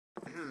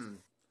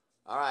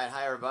All right,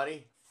 hi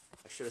everybody.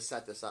 I should have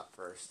set this up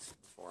first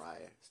before I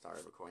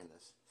started recording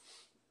this.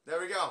 There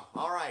we go.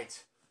 All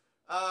right.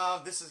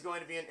 This is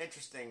going to be an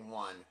interesting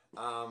one.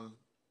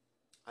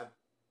 I've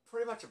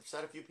pretty much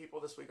upset a few people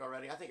this week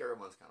already. I think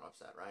everyone's kind of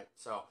upset, right?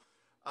 So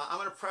I'm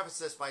going to preface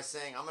this by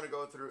saying I'm going to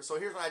go through. So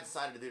here's what I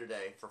decided to do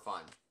today for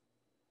fun.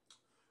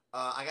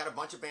 I got a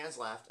bunch of bands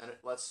left, and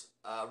let's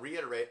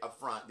reiterate up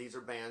front. These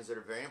are bands that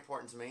are very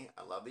important to me.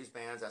 I love these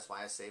bands. That's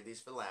why I saved these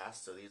for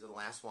last. So these are the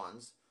last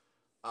ones.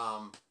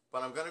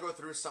 But I'm going to go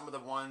through some of the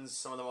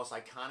most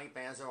iconic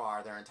bands there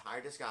are, their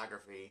entire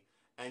discography.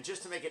 And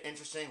just to make it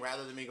interesting,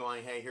 rather than me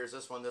going, hey, here's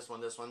this one, this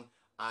one, this one,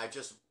 I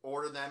just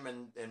order them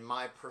in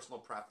my personal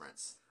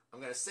preference. I'm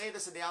going to say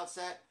this at the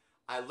outset.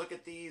 I look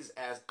at these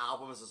as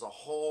albums as a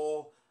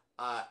whole,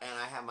 and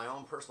I have my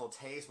own personal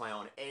taste, my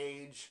own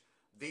age.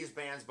 These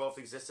bands both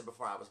existed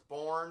before I was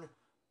born,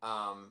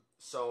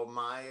 so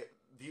my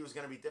view is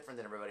going to be different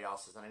than everybody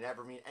else's, and I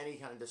never mean any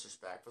kind of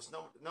disrespect. But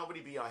nobody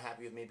be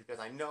unhappy with me because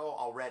I know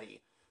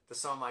already that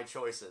some of my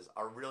choices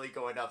are really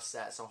going to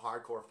upset some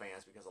hardcore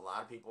fans because a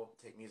lot of people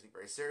take music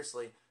very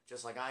seriously,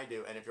 just like I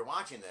do. And if you're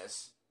watching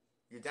this,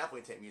 you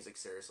definitely take music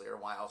seriously, or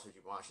why else would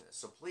you be watching this?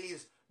 So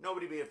please,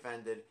 nobody be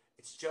offended.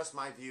 It's just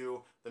my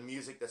view, the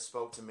music that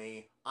spoke to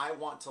me. I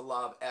want to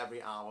love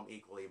every album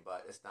equally,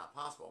 but it's not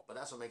possible. But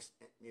that's what makes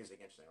music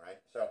interesting, right?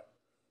 So,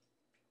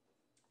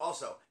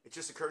 also, it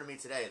just occurred to me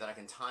today that I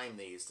can time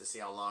these to see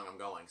how long I'm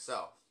going.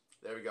 So,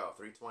 there we go.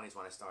 3:20 is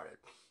when I started.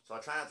 So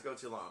I'll try not to go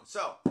too long.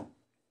 So,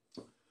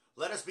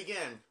 let us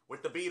begin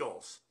with the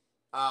Beatles.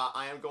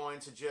 I am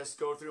going to just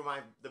go through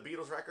the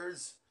Beatles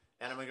records,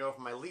 and I'm going to go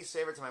from my least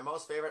favorite to my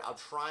most favorite. I'll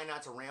try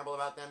not to ramble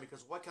about them,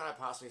 because what can I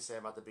possibly say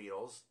about the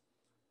Beatles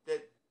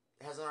that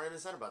hasn't already been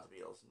said about the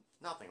Beatles?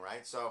 Nothing,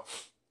 right? So,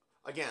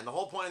 again, the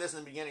whole point of this in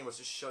the beginning was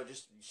just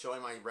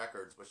showing my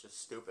records, which is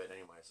stupid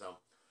anyway. So,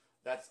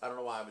 I don't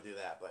know why I would do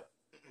that, but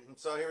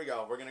so here we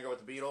go. We're going to go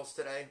with the Beatles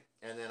today,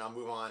 and then I'll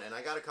move on. And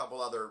I got a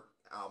couple other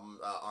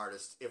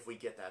artists if we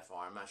get that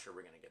far. I'm not sure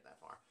we're going to get that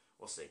far.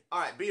 We'll see. All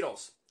right,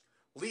 Beatles.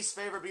 Least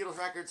favorite Beatles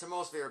record to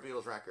most favorite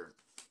Beatles record.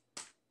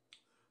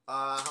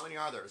 How many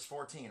are there? There's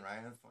 14,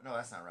 right? No,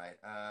 that's not right.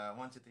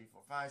 1, 2, 3,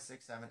 4, 5,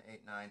 6, 7,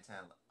 8, 9, 10.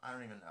 I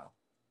don't even know.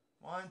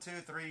 1, 2,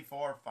 3,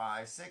 4,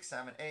 5, 6,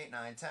 7, 8,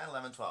 9, 10,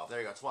 11, 12.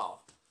 There you go, 12.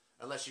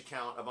 Unless you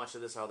count a bunch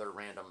of this other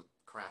random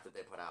crap that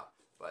they put out.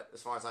 But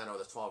as far as I know,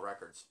 there's 12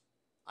 records.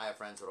 I have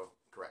friends that will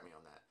correct me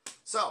on that.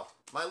 So,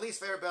 my least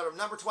favorite Beatles,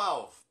 number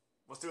 12.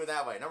 Let's do it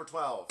that way. Number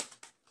 12.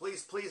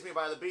 Please Please Me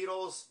by the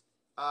Beatles.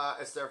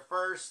 It's their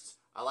first.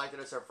 I like that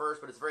it's their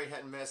first, but it's very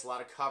hit and miss. A lot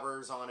of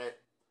covers on it.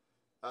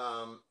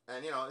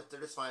 And, you know,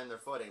 they're just finding their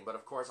footing. But,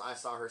 of course, I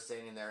Saw Her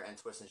Standing There and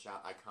Twist and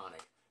Shout,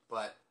 iconic.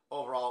 But,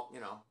 overall, you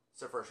know,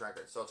 it's their first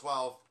record. So,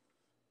 12,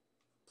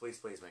 Please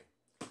Please Me.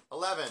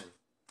 11,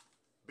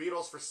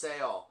 Beatles for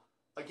Sale.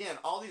 Again,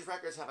 all these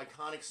records have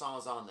iconic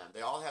songs on them.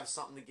 They all have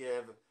something to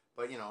give,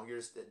 but, you know, you're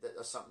just,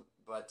 something.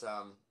 But,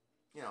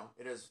 you know,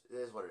 it is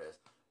what it is.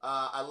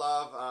 I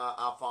love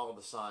I'll Follow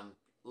the Sun.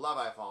 Love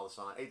I Follow the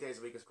Sun. 8 Days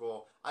a Week is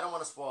cool. I Don't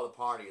Want to Spoil the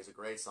Party is a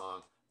great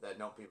song that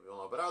no people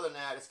know. But other than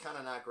that, it's kind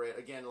of not great.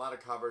 Again, a lot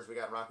of covers. We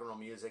got Rock and Roll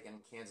Music and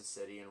Kansas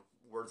City and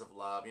Words of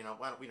Love. You know,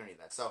 we don't need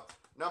that. So,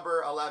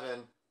 number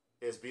 11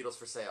 is Beatles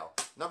for Sale.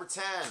 Number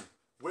 10,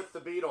 With the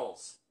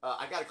Beatles.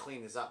 I got to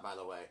clean these up, by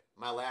the way.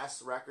 My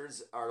last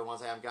records are the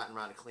ones I haven't gotten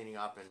around to cleaning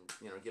up and,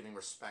 you know, giving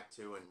respect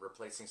to and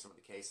replacing some of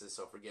the cases,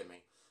 so forgive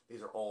me.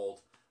 These are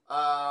old.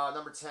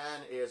 Number 10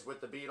 is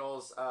With the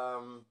Beatles.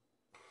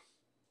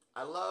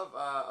 I love,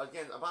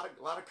 again, a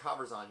lot of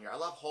covers on here. I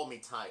love Hold Me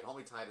Tight. Hold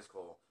Me Tight is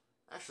cool.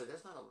 Actually,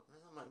 there's not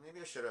maybe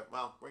I should have.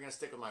 Well, we're going to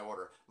stick with my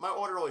order. My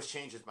order always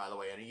changes, by the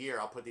way. In a year,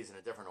 I'll put these in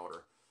a different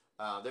order.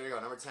 There you go.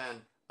 Number 10,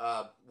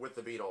 With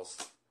the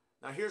Beatles.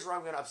 Now, here's where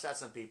I'm going to upset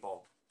some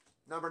people.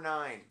 Number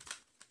 9,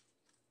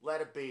 Let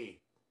It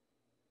Be.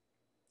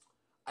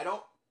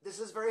 This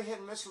is very hit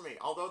and miss for me.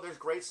 Although there's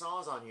great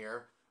songs on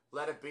here,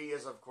 Let It Be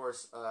is, of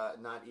course,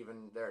 not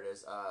even, there it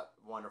is,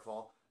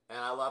 wonderful. And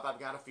I love I've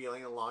Got a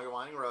Feeling, A Long and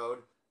Winding Road.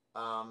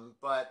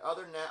 But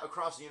other than that,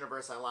 Across the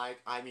Universe I like,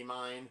 I Me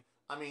Mine.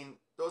 I mean,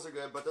 those are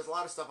good, but there's a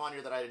lot of stuff on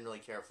here that I didn't really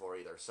care for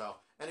either. So,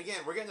 and again,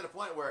 we're getting to the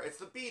point where it's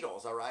the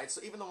Beatles, all right?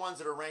 So even the ones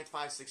that are ranked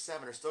 5, 6,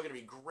 7 are still going to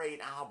be great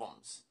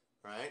albums,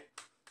 right?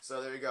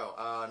 So there you go.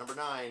 Number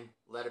 9,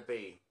 Let It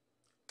Be.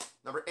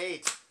 Number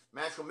 8,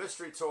 Magical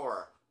Mystery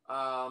Tour.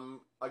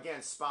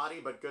 Again, spotty,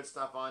 but good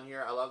stuff on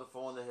here. I love The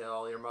Fool in the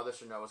Hill. Your Mother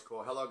Should Know is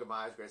cool. Hello,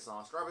 Goodbye is a great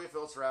song. Strawberry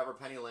Fields Forever,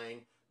 Penny Lane,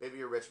 Baby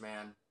You're a Rich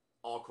Man.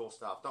 All cool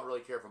stuff. Don't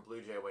really care for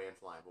Blue Jay Way and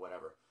Flying, but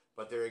whatever.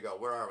 But there you go.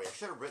 Where are we? I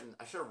should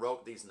have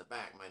wrote these in the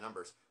back, my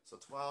numbers. So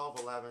 12,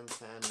 11,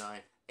 10, 9,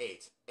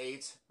 8.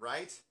 8,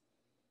 right?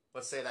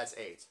 Let's say that's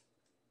 8.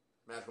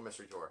 Magical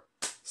Mystery Tour.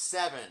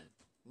 7.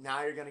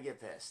 Now you're going to get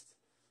pissed.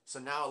 So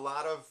now a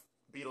lot of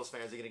Beatles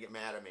fans are going to get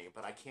mad at me,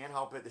 but I can't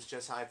help it. It's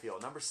just how I feel.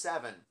 Number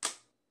 7.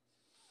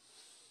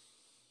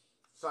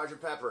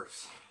 Sgt.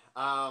 Pepper's.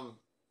 I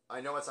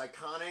know it's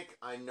iconic.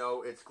 I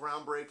know it's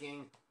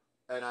groundbreaking.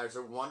 And there's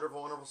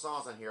wonderful, wonderful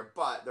songs on here.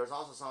 But there's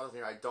also songs on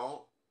here I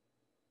don't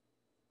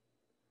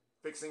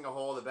Fixing a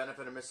Hole, The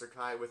Benefit of Mr.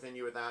 Kite, Within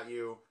You, Without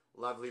You,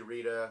 Lovely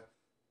Rita,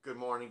 Good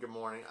Morning, Good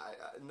Morning.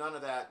 None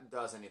of that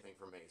does anything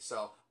for me.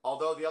 So,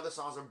 although the other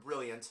songs are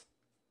brilliant,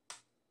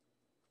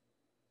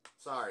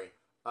 sorry.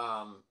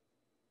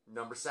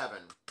 Number 7,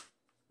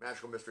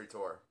 Magical Mystery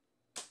Tour.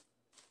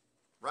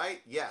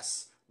 Right?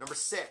 Yes. Number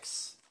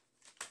 6,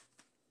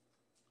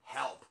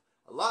 Help.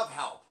 I love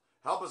Help.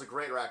 Help is a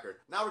great record.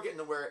 Now we're getting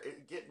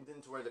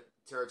into the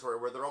territory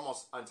where they're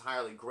almost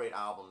entirely great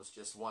albums.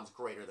 Just one's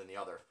greater than the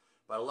other.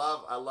 But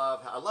I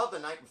love The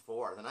Night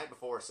Before. The Night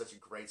Before is such a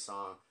great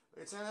song.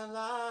 It's in the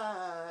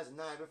lies the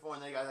night before,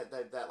 and they got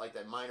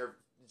that minor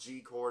G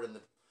chord, and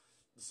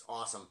it's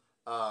awesome.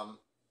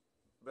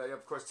 But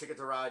of course, Ticket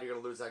to Ride, You're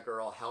Gonna Lose That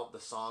Girl, Help. The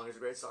song is a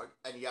great song,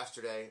 and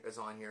Yesterday is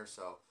on here.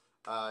 So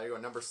you go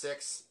number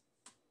 6,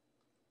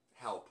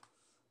 Help.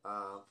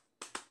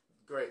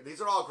 Great.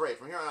 These are all great.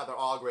 From here on out, they're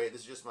all great.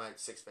 This is just my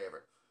 6th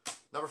favorite.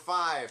 Number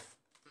 5,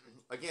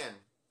 again,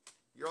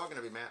 you're all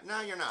gonna be mad. No,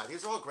 you're not.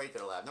 These are all great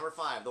that are left. Number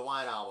 5, the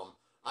White Album.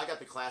 I got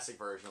the classic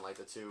version, like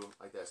the two,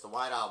 like this. The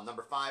White Album,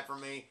 number 5 for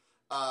me.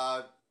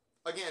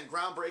 Again,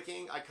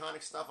 groundbreaking,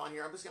 iconic stuff on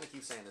here. I'm just going to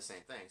keep saying the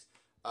same things.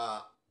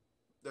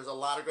 There's a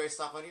lot of great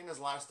stuff on here, and there's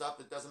a lot of stuff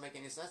that doesn't make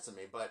any sense to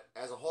me. But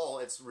as a whole,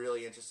 it's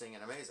really interesting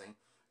and amazing.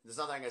 There's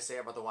nothing I'm going to say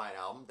about the White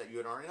Album that you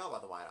would already know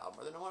about the White Album,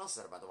 or that no one else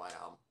said about the White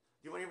Album.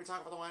 Do you want to hear me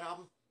talk about the White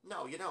Album?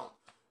 No, you don't.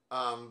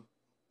 I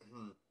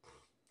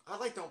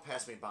like Don't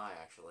Pass Me By,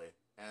 actually.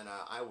 And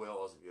I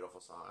Will is a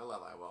beautiful song. I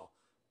love I Will.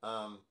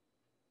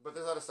 But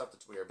there's other stuff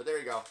that's weird. But there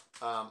you go.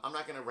 I'm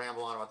not going to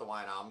ramble on about the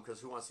White Album, because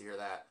who wants to hear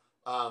that?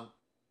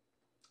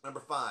 Number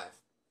 5,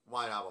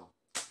 White Album.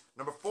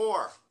 Number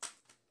 4,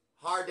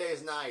 Hard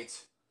Day's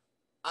Night.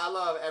 I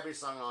love every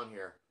song on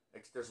here.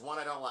 There's one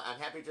I don't like. I'm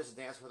Happy Just to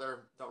Dance With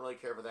Her. Don't really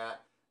care for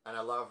that. And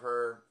I Love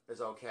Her is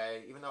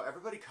okay. Even though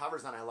everybody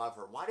covers on I Love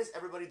Her. Why does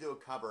everybody do a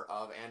cover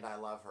of And I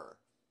Love Her?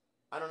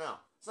 I don't know.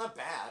 It's not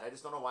bad. I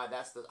just don't know why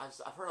that's the...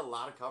 I've heard a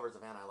lot of covers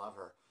of And I Love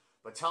Her.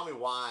 But Tell Me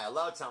Why. I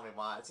love Tell Me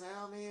Why.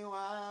 Tell me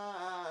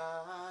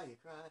why you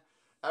cry.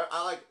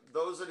 I like...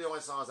 Those are the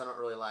only songs I don't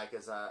really like.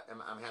 Is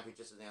I'm Happy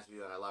Just to Dance With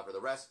You and I Love Her. The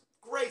rest,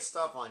 great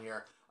stuff on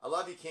here. I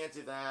Love You Can't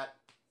Do That.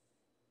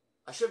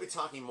 I should be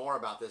talking more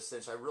about this,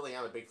 since I really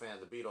am a big fan of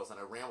the Beatles, and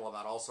I ramble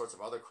about all sorts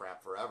of other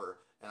crap forever,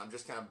 and I'm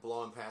just kind of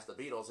blowing past the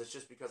Beatles. It's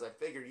just because I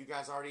figured you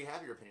guys already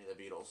have your opinion of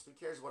the Beatles. Who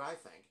cares what I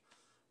think?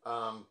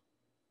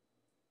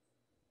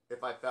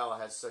 If I Fell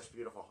has such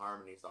beautiful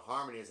harmonies. The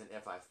harmonies in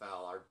If I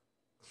Fell are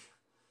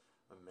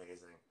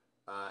amazing.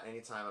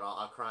 Anytime at all.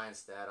 I'll Cry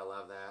Instead. I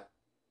love that.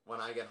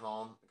 When I Get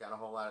Home, got a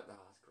whole lot of... Oh,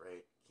 that's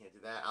great. Can't do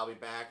that. I'll Be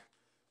Back.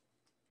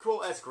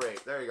 Cool. That's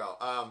great. There you go.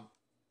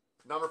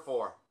 Number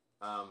 4.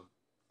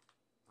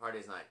 Hard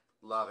Day's Night.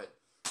 Love it.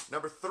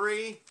 Number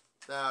 3.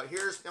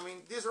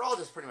 These are all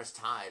just pretty much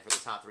tied for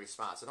the top 3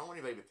 spots, so don't want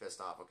anybody to be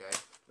pissed off, okay?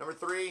 Number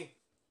 3,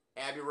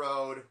 Abbey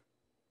Road.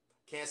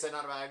 Can't say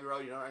nothing about Abbey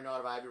Road. You don't already know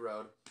about Abbey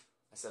Road.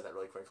 I said that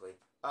really quickly.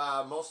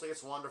 Mostly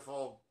It's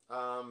Wonderful.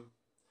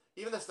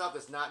 Even the stuff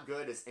that's not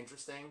good is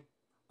interesting.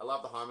 I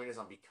love the harmonies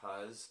on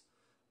Because.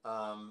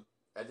 And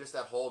just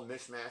that whole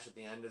mishmash at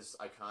the end is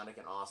iconic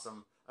and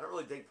awesome. I don't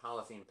really dig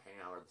Polythene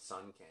Pam or The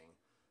Sun King.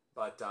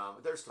 But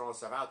they're just throwing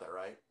stuff out there,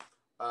 right?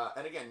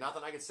 And again,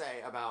 nothing I could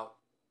say about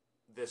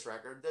this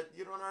record that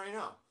you don't already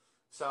know.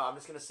 So I'm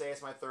just going to say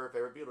it's my 3rd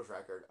favorite Beatles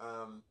record.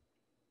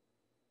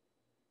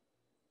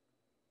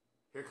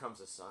 Here Comes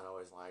the Sun, I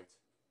always liked.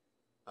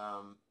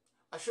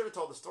 I should have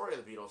told the story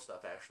of the Beatles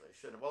stuff, actually.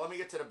 Shouldn't have. Well, let me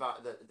get to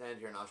the end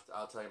here, and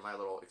I'll tell you my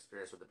little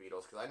experience with the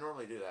Beatles, because I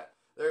normally do that.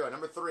 There you go.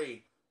 Number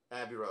 3,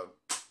 Abbey Road.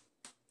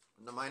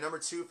 My number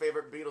 2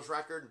 favorite Beatles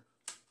record,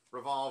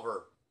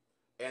 Revolver.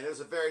 And it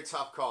was a very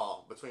tough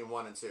call between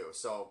 1 and 2.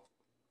 So,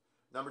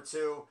 number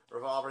 2,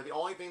 Revolver. The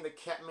only thing that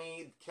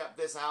kept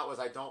this out was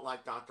I don't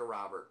like Dr.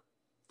 Robert.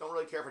 Don't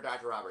really care for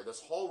Dr. Robert.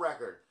 This whole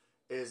record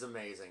is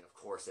amazing. Of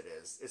course it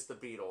is. It's the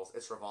Beatles.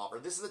 It's Revolver.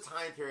 This is the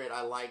time period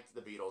I liked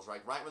the Beatles,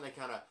 right? Right when they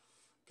kind of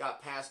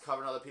got past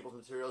covering other people's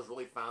materials,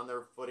 really found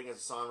their footing as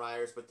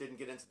songwriters, but didn't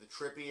get into the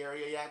trippy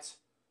area yet,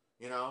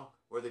 you know,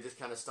 where they just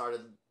kind of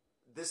started.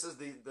 This is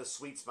the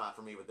sweet spot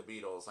for me with the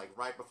Beatles, like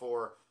right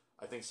before,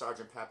 I think,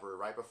 Sgt. Pepper,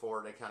 right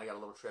before they kind of got a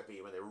little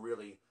trippy, when they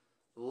really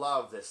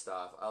love this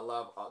stuff. I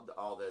love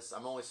all this.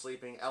 I'm Only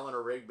Sleeping,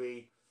 Eleanor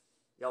Rigby,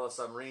 Yellow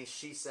Submarine,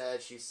 She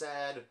Said,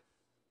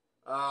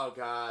 oh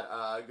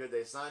God, Good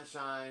Day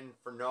Sunshine,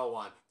 For No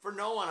One. For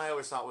No One I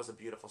always thought was a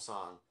beautiful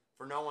song.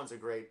 For No One's a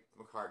great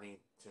McCartney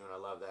tune, I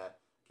love that.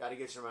 Gotta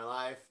Get You in My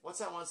Life. What's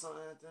that one song?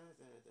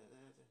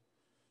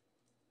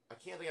 I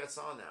can't think of the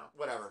song now.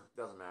 Whatever,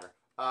 doesn't matter.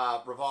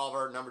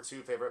 Revolver, number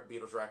 2 favorite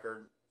Beatles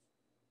record.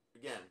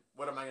 Again,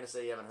 what am I going to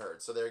say you haven't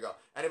heard? So there you go.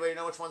 Anybody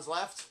know which one's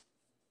left?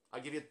 I'll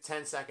give you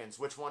 10 seconds.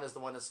 Which one is the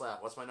one that's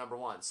left? What's my number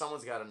 1?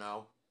 Someone's got to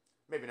know.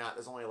 Maybe not.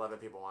 There's only 11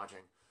 people watching.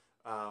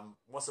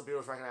 What's the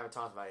Beatles record I haven't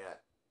talked about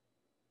yet?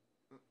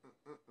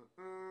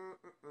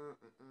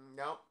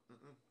 No?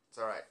 It's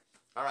all right.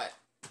 All right.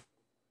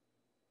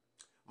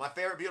 My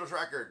favorite Beatles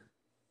record.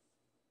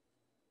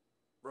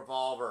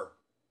 Revolver.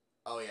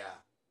 Oh, yeah.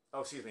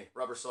 Oh, excuse me,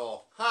 Rubber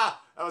Soul.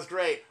 Ha! That was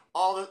great.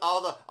 All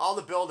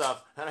the build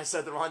up, and I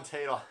said the wrong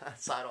title.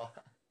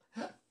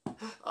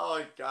 Oh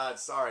my God,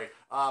 sorry.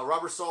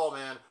 Rubber Soul,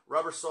 man.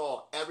 Rubber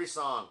Soul. Every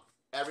song,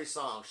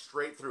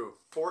 straight through.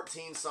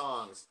 14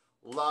 songs.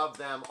 Love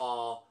them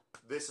all.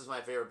 This is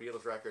my favorite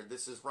Beatles record.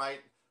 This is right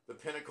the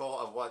pinnacle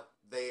of what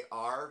they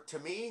are to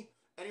me,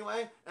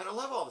 anyway. And I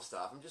love all the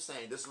stuff. I'm just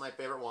saying, this is my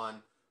favorite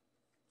one.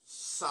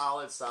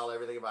 Solid,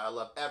 everything about it. I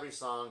love every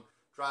song.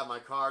 Drive My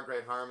Car,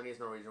 great harmonies,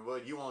 Norwegian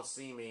Wood, You Won't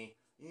See Me,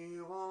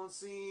 You Won't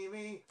See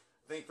Me,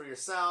 Think for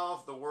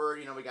Yourself, The Word,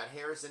 you know, we got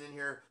Harrison in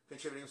here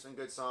contributing some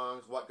good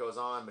songs, What Goes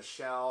On,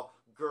 Michelle,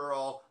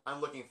 Girl, I'm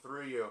Looking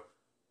Through You.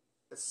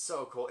 It's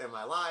so cool. In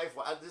My Life,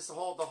 the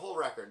whole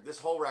record,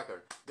 this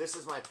this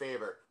is my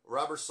favorite.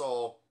 Rubber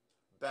Soul,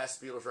 best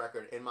Beatles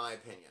record in my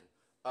opinion.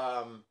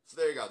 So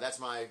there you go. That's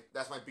my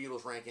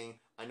Beatles ranking.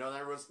 I know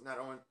that not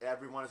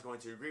everyone is going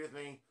to agree with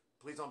me.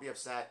 Please don't be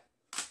upset.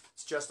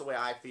 It's just the way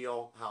I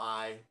feel, how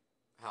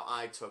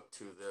I took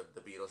to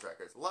the Beatles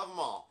records. Love them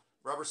all.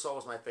 Rubber Soul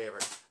was my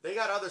favorite. They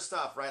got other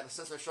stuff, right?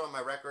 Since they're showing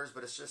my records,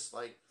 but it's just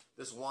like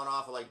this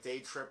one-off of like Day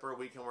Tripper,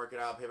 We Can Work It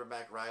Out,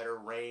 Paperback Writer,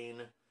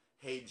 Rain,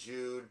 Hey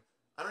Jude.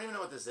 I don't even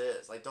know what this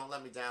is. Like Don't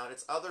Let Me Down.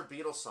 It's other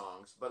Beatles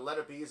songs, but Let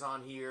It Be's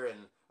on here and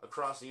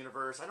Across the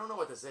Universe. I don't know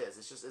what this is.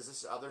 It's just, is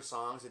this other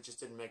songs that just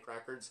didn't make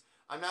records?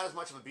 I'm not as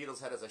much of a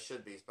Beatles head as I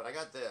should be, but I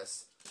got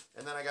this.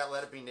 And then I got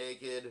Let It Be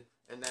Naked,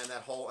 and then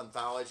that whole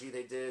anthology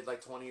they did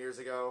like 20 years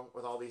ago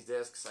with all these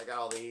discs. I got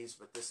all these,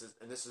 but this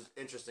is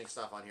interesting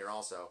stuff on here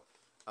also.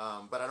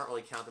 But I don't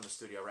really count them as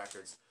studio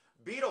records.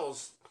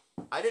 Beatles,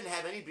 I didn't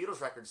have any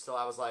Beatles records till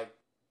I was like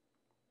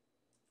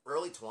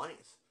early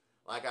 20s.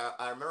 Like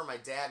I remember my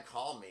dad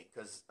called me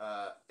because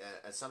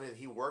as somebody that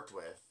he worked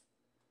with,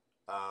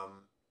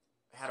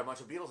 had a bunch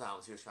of Beatles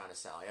albums he was trying to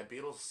sell. He had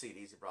Beatles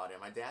CDs he brought in.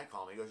 My dad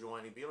called me. He goes, "You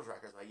want any Beatles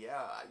records?" I'm like,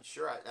 "Yeah,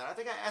 sure." And I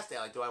think I asked Dad,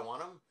 like, "Do I want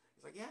them?"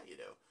 He's like, "Yeah, you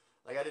do."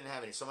 Like, I didn't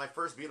have any. So my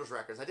first Beatles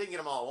records, I didn't get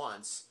them all at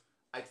once.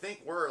 I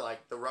think were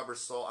like the Rubber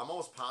Soul. I'm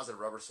almost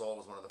positive Rubber Soul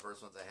was one of the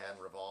first ones I had,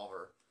 and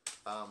Revolver.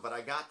 But I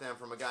got them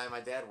from a guy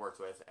my dad worked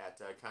with at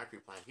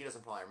Concrete Plant. He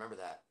doesn't probably remember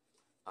that.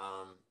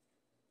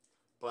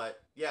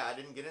 But yeah, I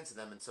didn't get into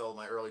them until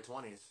my early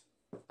 20s.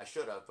 I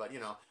should have, but you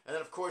know. And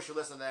then of course you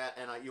listen to that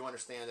and you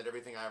understand that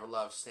everything I ever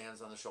loved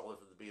stands on the shoulders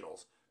of the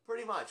Beatles.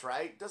 Pretty much,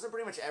 right? Doesn't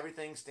pretty much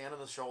everything stand on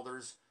the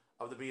shoulders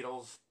of the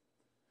Beatles?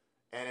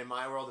 And in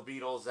my world, the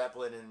Beatles,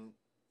 Zeppelin, and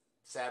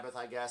Sabbath,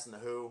 I guess, and the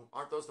Who.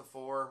 Aren't those the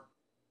four?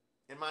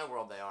 In my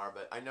world they are,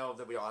 but I know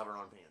that we all have our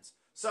own opinions.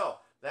 So,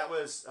 that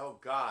was, oh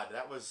God,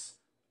 that was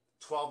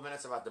 12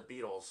 minutes about the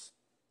Beatles.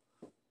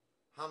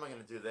 How am I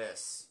going to do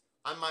this?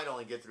 I might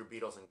only get through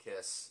Beatles and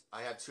Kiss.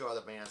 I have two other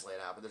bands laid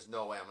out, but there's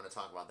no way I'm going to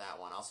talk about that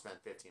one. I'll spend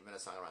 15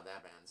 minutes talking about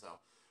that band. So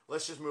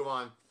let's just move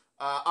on.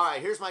 All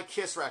right, here's my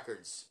Kiss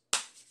records.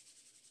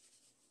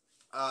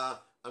 I'm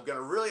going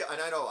to really, and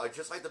I know,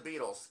 just like the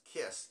Beatles,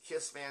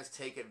 Kiss fans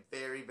take it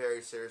very,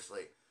 very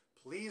seriously.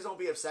 Please don't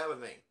be upset with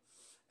me.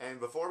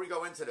 And before we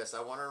go into this,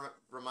 I want to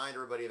remind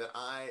everybody that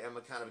I am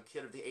a kind of a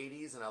kid of the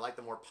 80s, and I like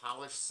the more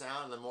polished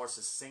sound, and the more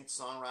succinct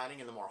songwriting,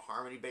 and the more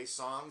harmony-based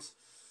songs.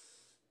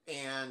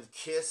 And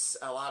Kiss,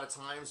 a lot of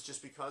times,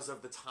 just because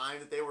of the time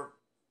that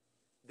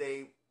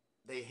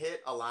they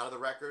hit a lot of the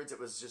records, it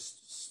was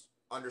just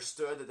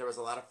understood that there was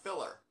a lot of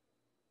filler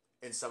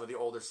in some of the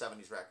older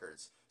 70s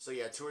records. So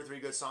you had 2 or 3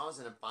 good songs,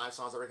 and then 5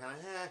 songs that were kind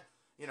of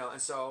you know.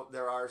 And so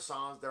there are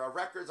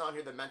records on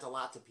here that meant a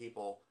lot to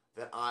people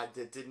that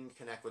didn't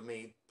connect with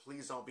me.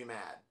 Please don't be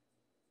mad.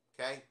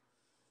 Okay?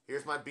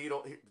 Here's my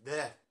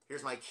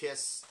here's my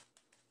Kiss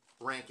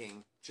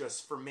ranking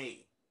just for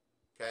me.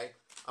 Okay?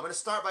 I'm going to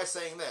start by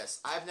saying this.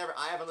 I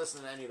haven't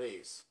listened to any of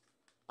these.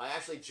 I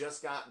actually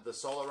just got the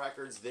solo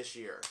records this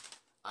year.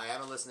 I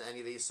haven't listened to any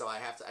of these, so I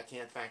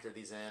can't factor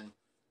these in.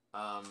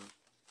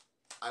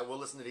 I will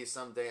listen to these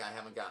someday. I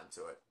haven't gotten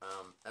to it.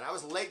 And I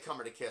was a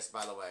latecomer to Kiss,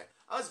 by the way.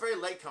 I was a very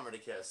latecomer to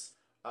Kiss.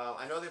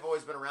 I know they've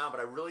always been around,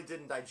 but I really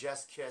didn't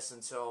digest Kiss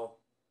until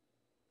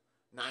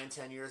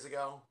 9-10 years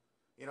ago.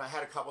 You know, I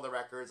had a couple of the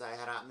records. I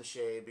had Out in the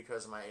Shade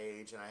because of my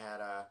age, and I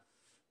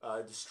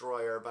had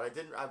Destroyer, but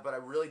I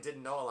really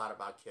didn't know a lot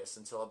about Kiss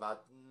until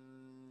about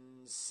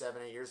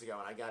 7-8 years ago,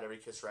 and I got every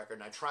Kiss record,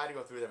 and I tried to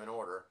go through them in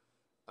order.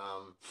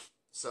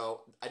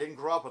 So I didn't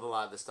grow up with a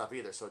lot of this stuff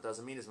either, so it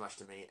doesn't mean as much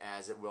to me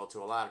as it will to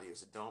a lot of you.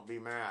 So don't be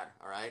mad,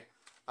 all right?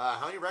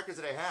 How many records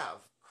did I have?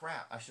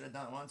 Crap, I should have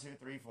done 1, 2,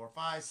 3, 4,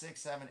 5,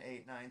 6, 7,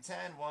 8, 9,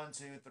 10. 1,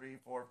 2, 3,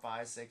 4,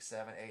 5, 6,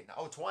 7, 8, 9.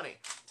 Oh, 20.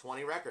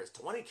 20 records.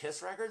 20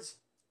 Kiss records?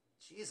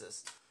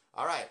 Jesus.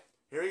 All right,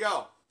 here we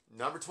go.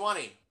 Number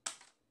 20.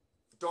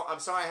 I'm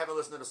sorry I haven't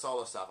listened to the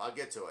solo stuff. I'll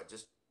get to it.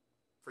 Just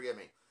forgive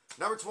me.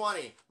 Number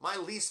 20, my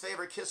least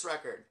favorite Kiss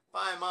record,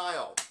 by a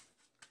mile.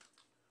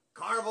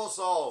 Carnival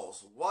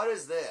Souls. What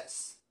is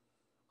this?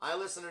 I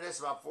listened to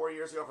this about 4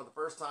 years ago for the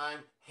first time.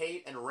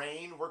 Hate and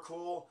Rain were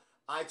cool.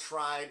 I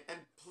tried, and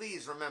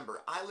please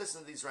remember, I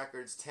listen to these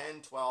records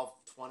 10, 12,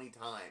 20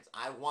 times.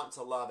 I want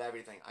to love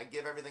everything. I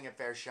give everything a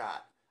fair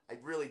shot. I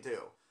really do.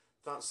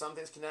 Some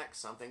things connect,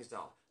 some things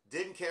don't.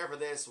 Didn't care for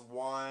this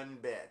one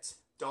bit.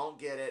 Don't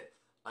get it.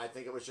 I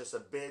think it was just a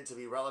bid to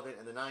be relevant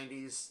in the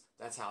 90s.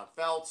 That's how it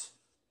felt.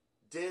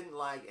 Didn't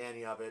like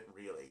any of it,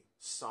 really.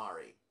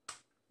 Sorry.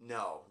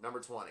 No. Number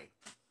 20.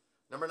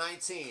 Number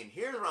 19.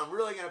 Here's where I'm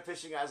really going to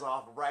piss you guys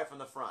off right from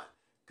the front.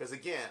 Because,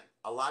 again,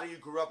 a lot of you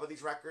grew up with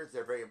these records.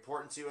 They're very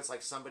important to you. It's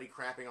like somebody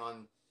crapping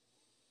on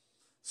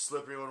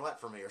Slippery When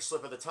Wet for me, or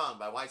Slip of the Tongue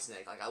by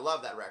Whitesnake. Like, I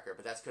love that record,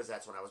 but that's because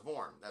that's when I was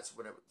born. That's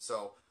when it,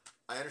 so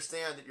I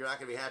understand that you're not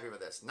going to be happy with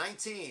this.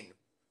 19.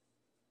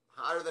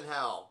 Hotter Than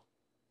Hell.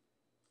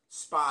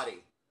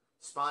 Spotty.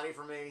 Spotty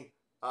for me.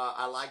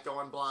 I like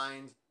Going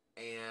Blind,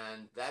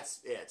 and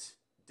that's it.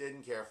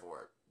 Didn't care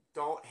for it.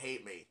 Don't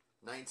hate me.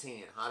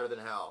 19. Hotter Than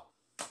Hell.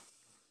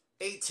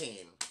 18.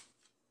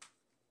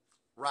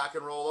 Rock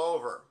and Roll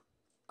Over.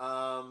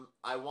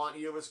 I Want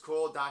You was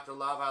cool. Dr.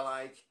 Love I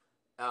like.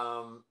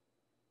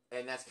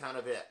 And that's kind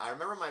of it. I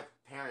remember my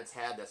parents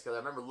had this because I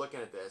remember looking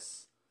at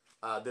this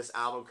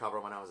album cover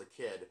when I was a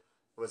kid.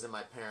 It was in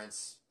my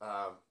parents'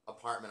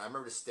 apartment. I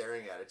remember just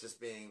staring at it,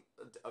 just being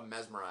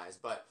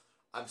mesmerized. But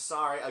I'm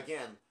sorry.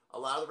 Again, a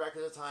lot of the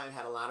records at the time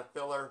had a lot of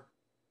filler.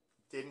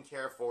 Didn't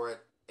care for it.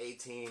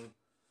 18.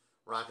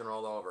 Rock and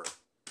Roll Over.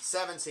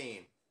 17.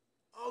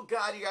 Oh,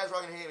 God, you guys are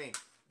all going to hate me.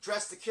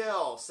 Dress to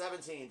Kill.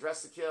 17.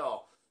 Dress to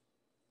Kill.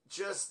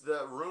 Just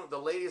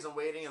the ladies in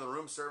waiting in the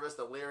room service,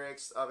 the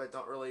lyrics of it,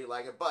 don't really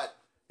like it. But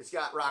it's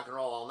got Rock and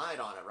Roll All Night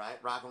on it, right?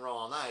 Rock and Roll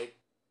All Night.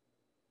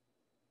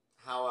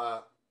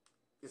 How,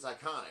 it's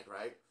iconic,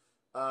 right?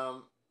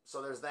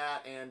 So there's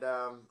that. And,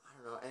 I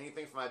don't know,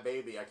 Anything for My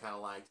Baby I kind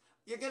of liked.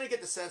 You're going to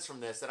get the sense from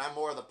this that I'm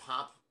more of the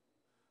pop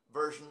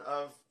version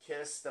of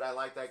Kiss, that I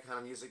like that kind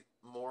of music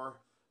more,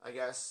 I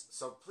guess.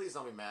 So please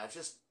don't be mad. It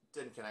just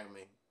didn't connect with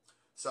me.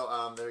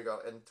 So, there you go.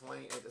 And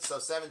 20, so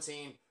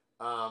 17,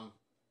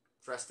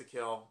 Dress to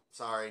Kill.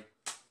 Sorry.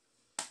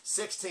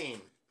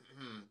 16.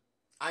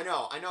 I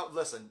know.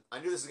 Listen, I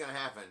knew this was going to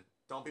happen.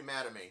 Don't be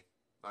mad at me.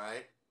 All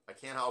right? I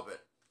can't help it.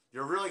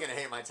 You're really going to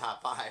hate my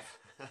top 5.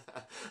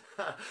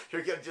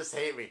 You're going to just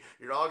hate me.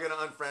 You're all going to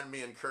unfriend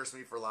me and curse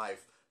me for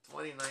life.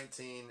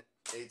 2019,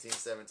 18,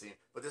 17.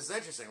 But this is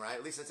interesting, right?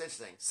 At least it's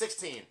interesting.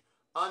 16.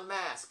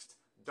 Unmasked.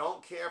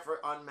 Don't care for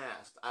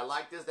Unmasked. I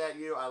like This, That,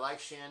 You. I like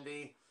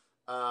Shandy.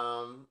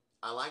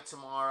 I like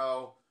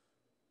Tomorrow.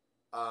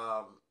 I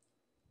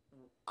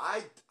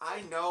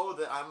know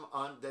that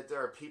that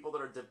there are people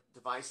that are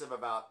divisive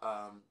about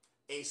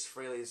Ace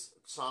Frehley's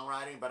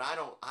songwriting, but I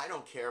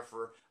don't care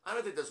for. I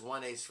don't think there's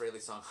one Ace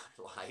Frehley song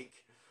I like.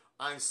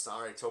 I'm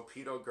sorry,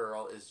 Torpedo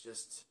Girl is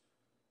just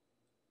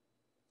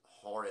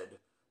horrid.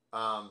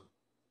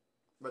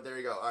 But there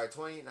you go. All right,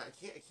 20. I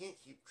can't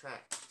keep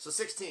track. So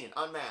 16,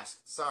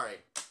 Unmasked. Sorry.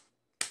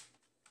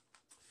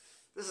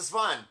 This is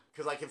fun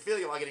because I can feel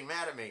you all getting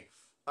mad at me.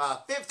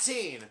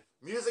 15,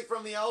 Music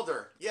from the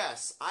Elder.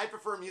 Yes, I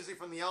prefer Music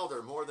from the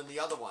Elder more than the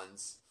other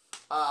ones.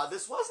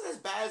 This wasn't as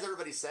bad as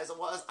everybody says it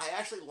was. I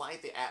actually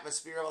like the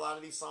atmosphere of a lot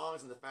of these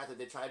songs and the fact that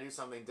they try to do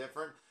something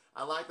different.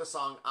 I like the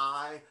song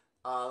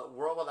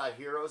World Without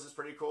Heroes is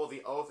pretty cool.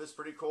 The Oath is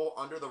pretty cool.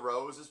 Under the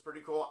Rose is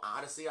pretty cool.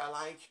 Odyssey I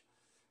like.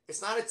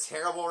 It's not a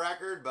terrible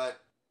record,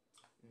 but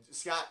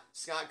Scott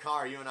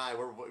Carr, you and I,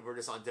 we're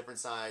just on different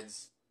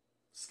sides.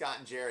 Scott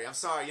and Jerry, I'm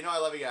sorry. You know I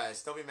love you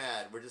guys. Don't be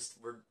mad.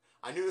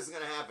 I knew this was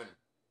gonna happen.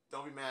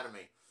 Don't be mad at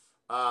me.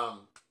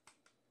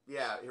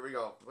 Yeah, here we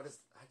go.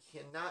 I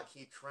cannot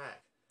keep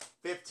track.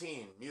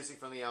 15, Music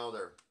from the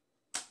Elder.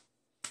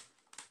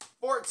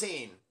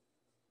 14,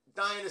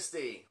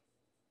 Dynasty.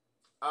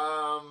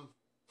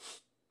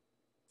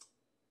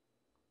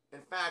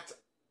 In fact,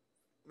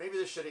 maybe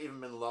this should have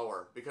even been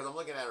lower because I'm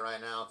looking at it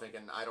right now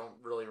thinking I don't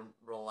really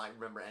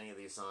remember any of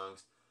these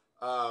songs.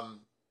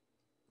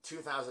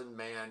 2000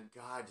 Man,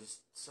 God, just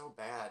so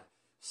bad.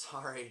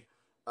 Sorry.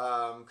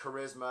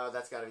 Charisma,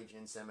 that's got to be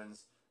Gene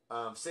Simmons.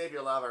 Save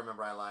Your Love, I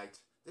remember I liked.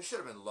 This should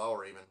have been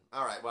lower even.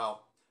 All right,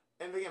 well,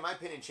 and again, my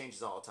opinion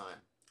changes all the time.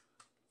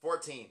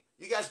 14.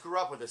 You guys grew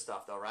up with this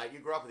stuff, though, right? You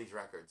grew up with these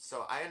records.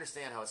 So I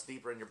understand how it's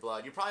deeper in your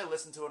blood. You probably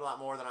listen to it a lot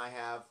more than I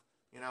have,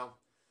 you know?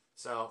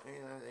 So,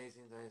 18, 19,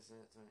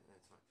 20,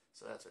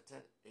 so that's what, 10,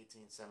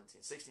 18,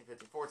 17, 16,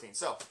 15, 14.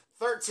 So,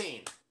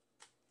 13.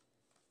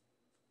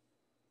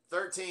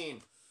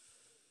 13.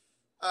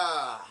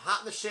 Hot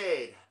in the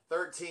Shade.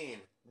 13.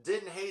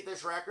 Didn't hate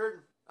this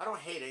record. I don't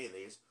hate any of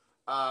these.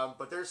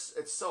 But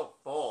it's so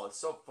full. It's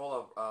so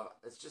full of,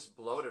 it's just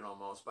bloated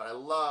almost. But I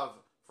love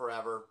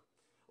Forever.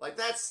 Like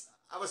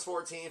I was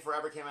 14,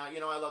 Forever came out. You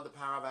know, I love the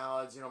power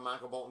ballads. You know,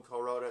 Michael Bolton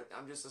co-wrote it.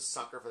 I'm just a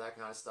sucker for that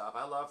kind of stuff.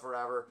 I love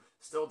Forever.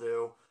 Still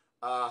do.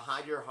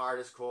 Hide Your Heart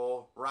is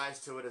cool. Rise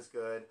to It is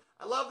good.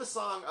 I love the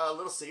song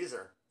Little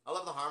Caesar. I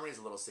love the harmonies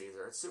of Little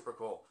Caesar. It's super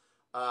cool.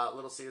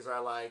 Little Caesar I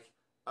like.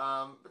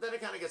 But then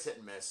it kind of gets hit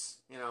and miss,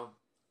 you know.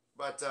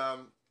 But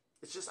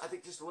it's just, I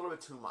think, just a little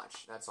bit too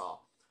much. That's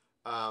all.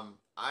 Yeah,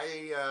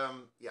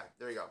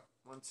 there you go.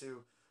 1,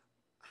 2.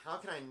 How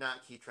can I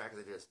not keep track as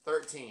I do this?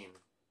 13.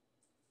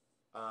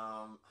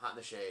 Hot in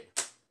the Shade.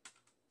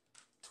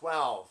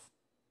 12.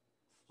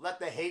 Let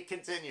the Hate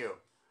Continue.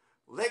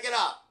 Lick It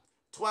Up.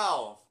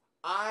 12.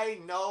 I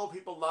know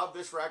people love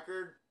this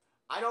record.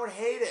 I don't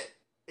hate it.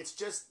 it's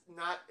just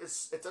not.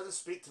 It doesn't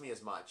speak to me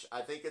as much.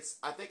 I think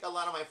a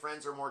lot of my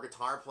friends are more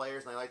guitar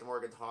players, and I like the more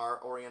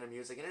guitar-oriented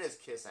music, and it is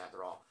Kiss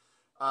after all.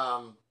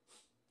 Um,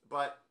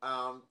 but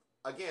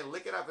again,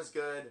 Lick It Up is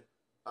good.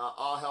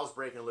 All Hell's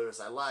Breaking Loose.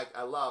 I love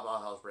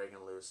All Hell's Breaking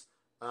Loose.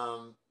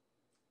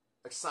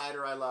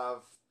 Exciter, I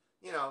love.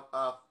 You know,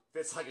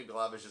 Fits Like a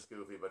Glove is just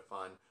goofy but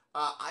fun.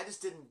 I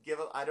just didn't give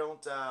a. I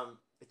don't.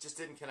 It just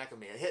didn't connect with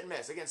me. A hit and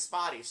miss. Again,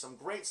 spotty. Some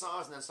great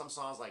songs, and then some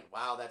songs like,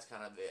 wow, that's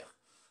kind of the.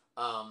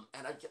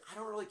 And I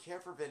don't really care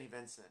for Vinnie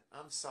Vincent.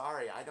 I'm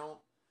sorry. I don't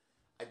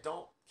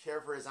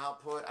care for his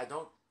output.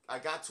 I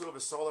got 2 of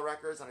his solo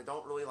records, and I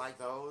don't really like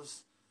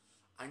those.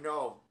 I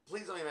know.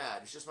 Please don't be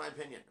mad. It's just my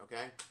opinion,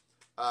 okay?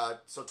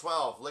 So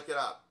 12, Lick It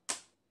Up.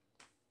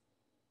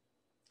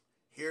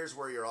 Here's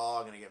where you're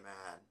all going to get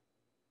mad.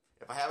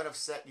 If I haven't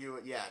upset you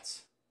yet,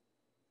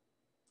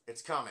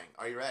 it's coming.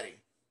 Are you ready?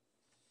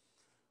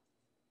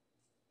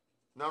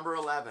 Number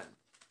 11,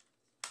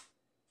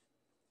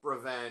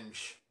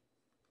 Revenge.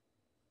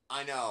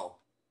 I know.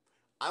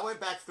 I went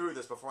back through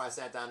this before I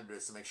sat down to do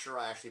this to make sure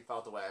I actually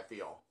felt the way I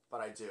feel,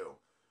 but I do.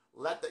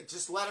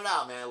 Just let it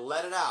out, man.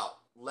 Let it out.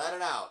 Let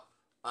it out.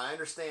 I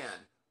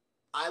understand.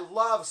 I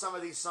love some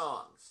of these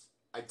songs.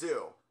 I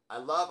do. I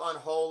love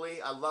Unholy.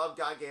 I love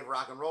God Gave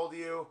Rock and Roll to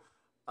You.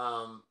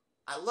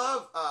 I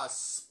love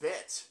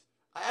Spit.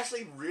 I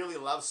actually really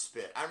love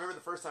Spit. I remember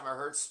the first time I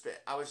heard Spit,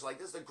 I was like,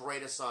 this is the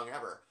greatest song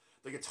ever.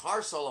 The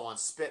guitar solo on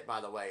Spit,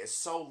 by the way, is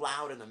so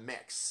loud in the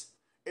mix.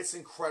 It's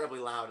incredibly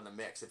loud in the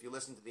mix. If you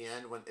listen to the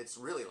end, when it's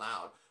really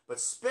loud.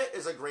 But Spit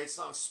is a great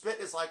song. Spit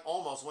is like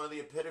almost one of the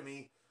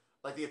epitome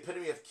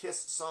of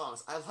Kiss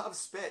songs. I love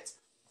Spit.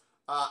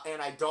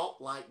 And I don't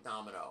like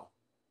Domino.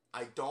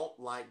 I don't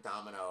like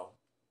Domino.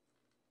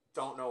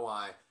 Don't know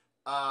why.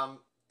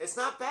 It's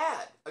not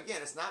bad. Again,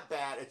 it's not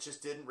bad. It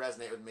just didn't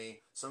resonate with me.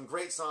 Some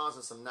great songs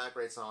and some not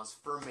great songs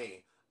for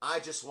me. I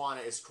Just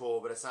Want It is cool,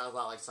 but it sounds a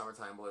lot like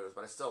Summertime Blues,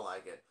 but I still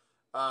like it.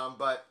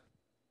 But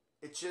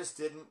it just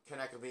didn't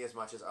connect with me as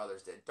much as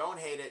others did. Don't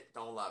hate it.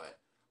 Don't love it.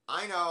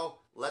 I know,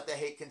 let the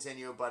hate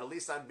continue, but at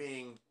least I'm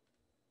being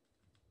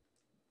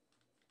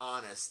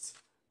honest.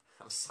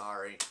 I'm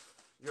sorry.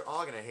 You're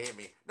all going to hate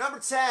me. Number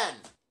 10.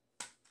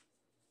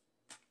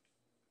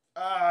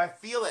 I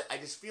feel it. I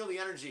just feel the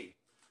energy.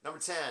 Number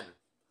 10.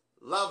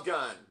 Love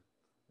Gun.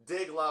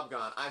 Dig Love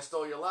Gun. I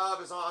Stole Your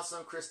Love is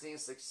awesome. Christine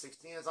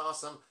 16 is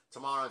awesome.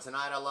 Tomorrow and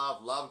Tonight I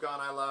love. Love Gun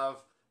I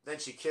love. Then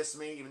She Kissed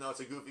Me, even though it's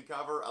a goofy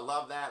cover. I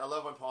love that. I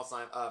love when Paul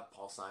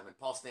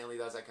Stanley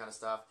does that kind of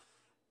stuff.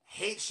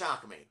 Hate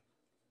Shock Me.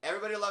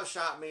 Everybody loves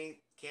Shock Me.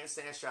 Can't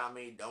stand Shock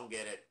Me. Don't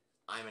get it.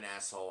 I'm an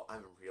asshole.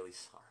 I'm really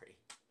sorry.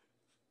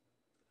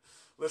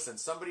 Listen,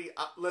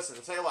 listen,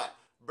 I'll tell you what.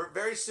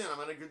 Very soon I'm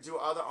going to do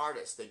other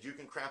artists that you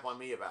can crap on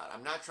me about.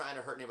 I'm not trying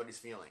to hurt anybody's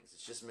feelings.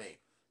 It's just me.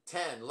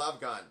 10,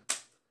 Love Gun.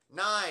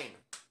 9,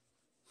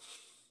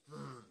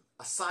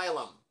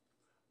 Asylum.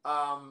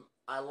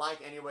 I like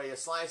Any Way You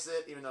Slice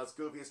It, even though it's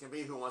goofy as can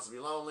be. Who Wants to Be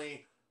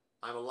Lonely?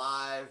 I'm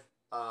Alive.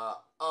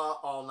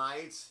 All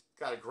Night.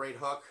 Got a great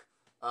hook.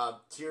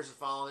 Tears Are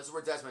Falling. This is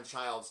where Desmond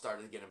Child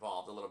started to get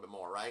involved a little bit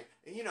more, right?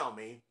 And you know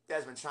me,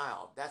 Desmond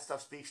Child. That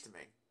stuff speaks to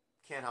me.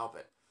 Can't help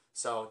it.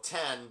 So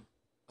 10,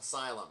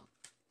 Asylum.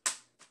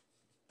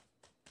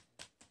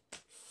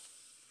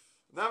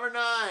 Number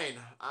 9.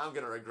 I'm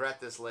going to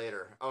regret this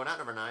later. Oh, not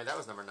number 9. That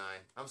was number 9.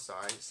 I'm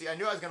sorry. See, I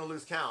knew I was going to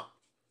lose count.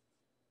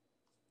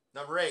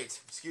 Number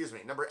 8. Excuse me.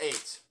 Number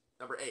 8.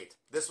 Number 8.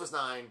 This was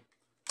 9.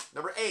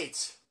 Number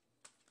 8.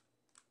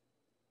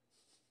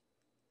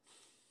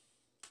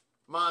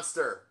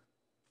 Monster.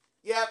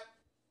 Yep.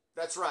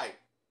 That's right.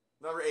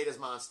 Number 8 is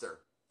Monster.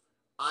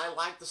 I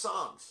like the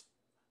songs.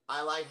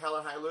 I like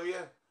Hella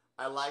Hallelujah.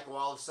 I like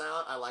Wall of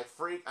Sound. I like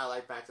Freak. I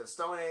like Back to the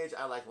Stone Age.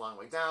 I like Long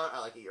Way Down. I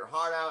like Eat Your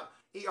Heart Out.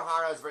 Eat Your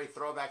Heart Out is very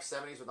throwback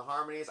 70s with the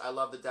harmonies. I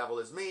love The Devil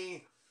Is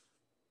Me.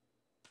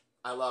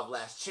 I love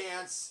Last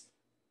Chance.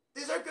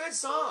 These are good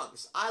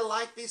songs. I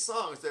like these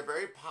songs. They're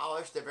very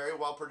polished. They're very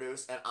well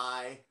produced, and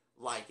I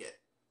like it.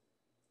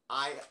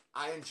 I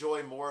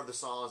enjoy more of the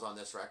songs on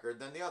this record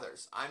than the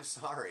others. I'm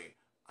sorry.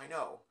 I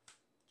know.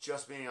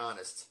 Just being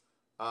honest.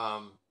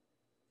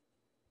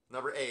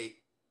 Number 8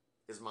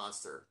 is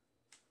Monster.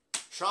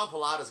 Sean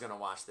Pilata's going to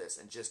watch this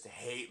and just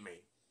hate me.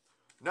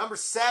 Number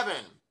 7.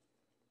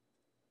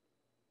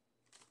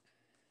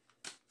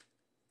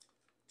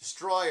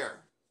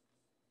 Destroyer.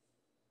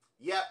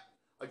 Yep.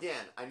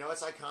 Again, I know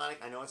it's iconic.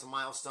 I know it's a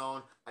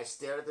milestone. I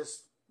stared at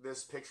this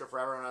picture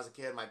forever when I was a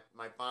kid.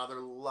 My father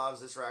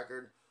loves this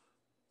record.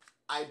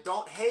 I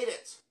don't hate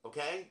it,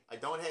 okay? I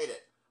don't hate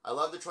it. I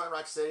love Detroit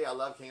Rock City. I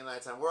love King of the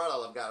Nighttime World. I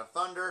love God of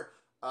Thunder.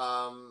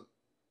 I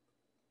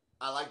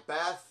like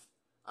Beth.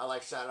 I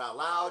like Shout It Out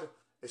Loud.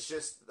 It's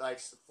just like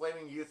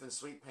Flaming Youth and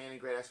Sweet Pain and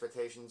Great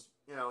Expectations.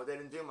 You know, they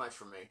didn't do much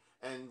for me.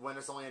 And when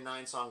it's only a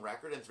 9-song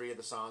record and 3 of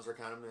the songs are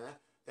kind of meh,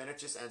 then it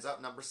just ends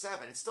up number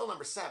 7. It's still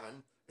number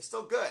 7. It's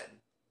still good.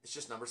 It's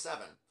just number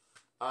 7.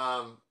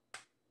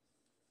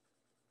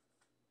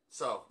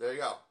 So, there you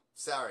go.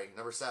 Sorry,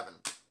 number 7.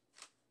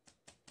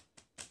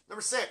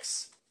 Number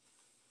 6.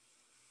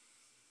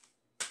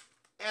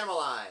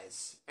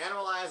 Animalize.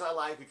 Animalize I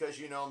like because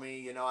you know me.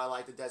 You know I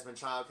like the Desmond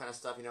Child kind of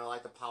stuff. You know I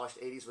like the polished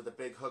 80s with the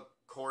big hook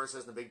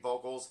choruses and the big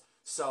vocals.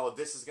 So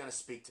this is going to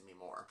speak to me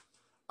more.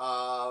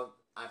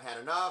 I've had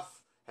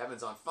enough.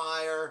 Heaven's on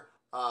Fire.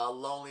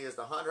 Lonely as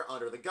the Hunter.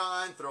 Under the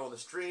Gun. Throw in the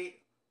Street.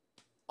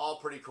 All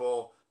pretty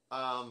cool.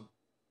 I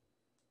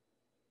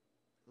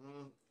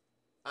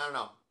don't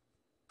know.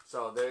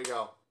 So there you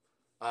go.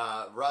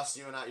 Russ,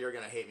 you're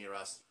going to hate me,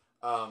 Russ.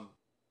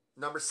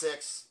 Number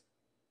 6,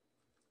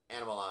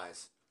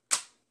 Animalize.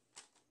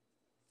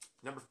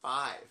 Number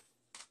 5,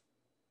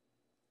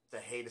 The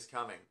Hate Is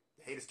Coming.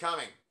 The Hate Is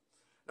Coming.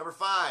 Number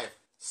 5,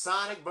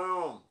 Sonic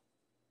Boom.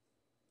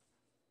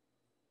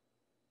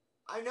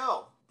 I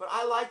know, but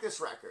I like this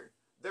record.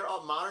 They're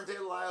all Modern Day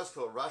Liar is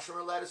cool. Russian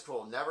Roulette is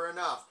cool. Never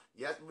Enough.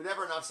 Yes,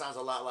 Never Enough sounds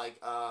a lot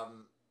like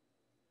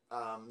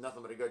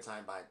Nothing But a Good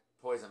Time by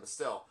Poison, but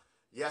still.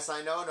 Yes,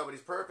 I Know,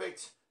 Nobody's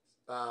Perfect.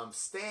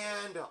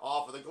 Stand,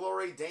 All for the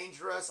Glory,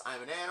 Dangerous,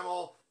 I'm an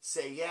Animal,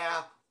 Say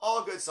Yeah.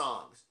 All good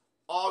songs.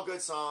 All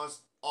good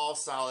songs. All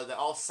solid. They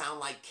all sound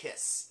like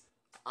Kiss.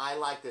 I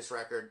like this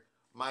record.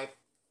 My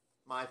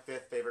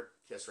 5th favorite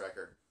Kiss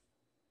record.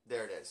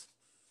 There it is.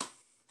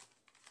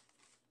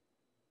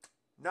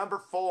 Number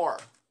 4.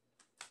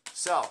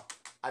 So,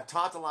 I've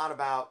talked a lot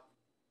about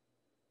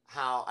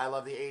how I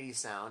love the 80s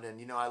sound, and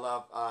you know I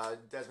love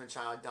Desmond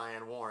Child,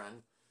 Diane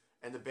Warren,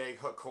 and the big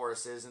hook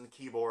choruses and the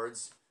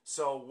keyboards.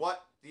 So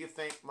what do you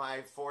think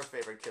my 4th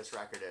favorite Kiss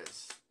record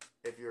is,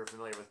 if you're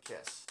familiar with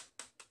Kiss?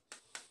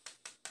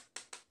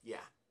 Yeah.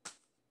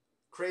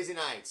 Crazy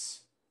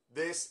Nights.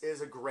 This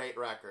is a great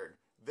record.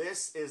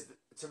 This is,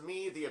 to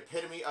me, the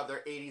epitome of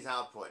their 80s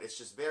output. It's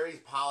just very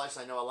polished.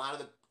 I know a lot of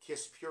the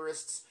Kiss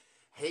purists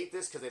hate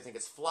this because they think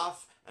it's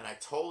fluff, and I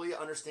totally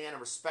understand and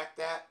respect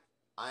that.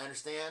 I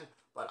understand,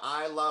 but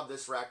I love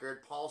this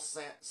record. Paul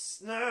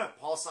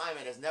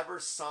Simon has never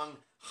sung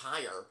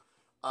higher,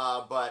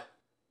 but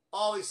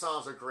all these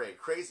songs are great.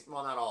 Crazy,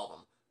 well, not all of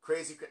them.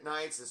 Crazy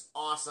Nights is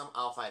awesome.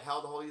 I'll Fight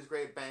Hell to Hold You is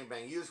great. Bang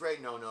Bang You is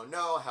great. No No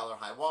No. Hell or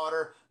High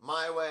Water.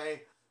 My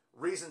Way.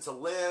 Reason to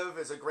Live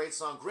is a great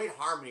song. Great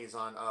harmonies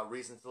on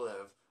Reason to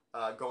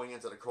Live going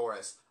into the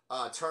chorus.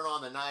 Turn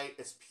on the Night.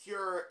 It's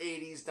pure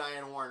 80s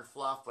Diane Warren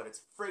fluff, but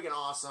it's friggin'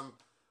 awesome.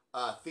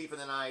 Thief of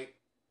the Night.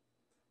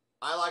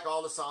 I like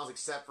all the songs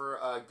except for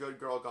Good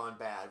Girl Gone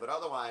Bad. But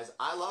otherwise,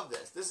 I love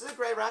this. This is a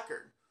great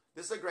record.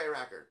 This is a great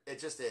record. It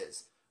just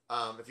is.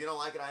 If you don't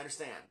like it, I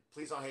understand.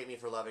 Please don't hate me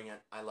for loving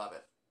it. I love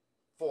it.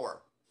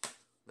 4.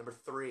 Number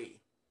 3.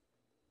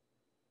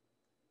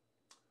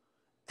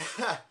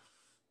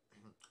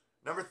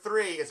 Number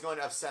 3 is going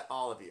to upset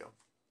all of you.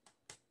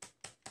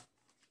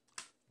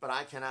 But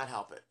I cannot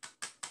help it.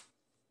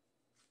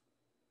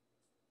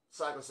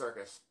 Psycho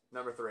Circus,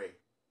 number 3,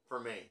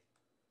 for me.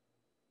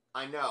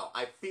 I know,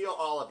 I feel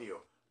all of you.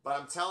 But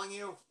I'm telling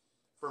you,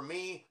 for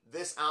me,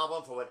 this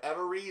album, for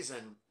whatever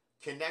reason,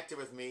 connected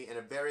with me in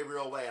a very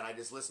real way. And I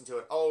just listened to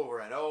it over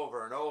and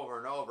over and over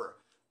and over.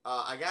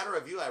 I got a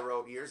review I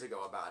wrote years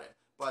ago about it.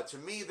 But to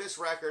me, this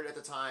record at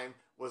the time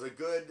was a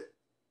good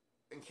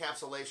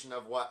encapsulation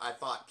of what I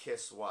thought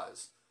Kiss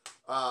was.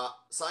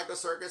 Psycho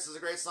Circus is a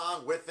great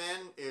song.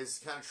 Within is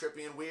kind of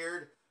trippy and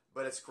weird,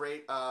 but it's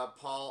great.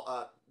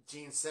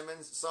 Gene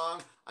Simmons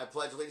song. I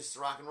Pledge Allegiance to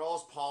Rock and Roll.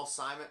 Paul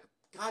Simon.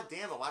 God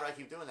damn it, why do I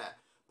keep doing that?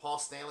 Paul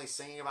Stanley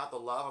singing about the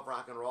love of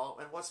rock and roll.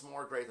 And what's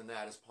more great than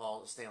that is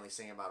Paul Stanley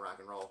singing about rock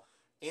and roll.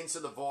 Into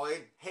the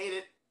Void. Hate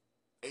it.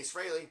 Ace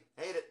Frehley.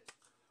 Hate it.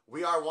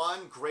 We Are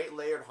One. Great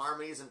layered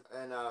harmonies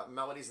and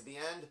melodies at the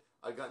end.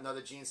 I got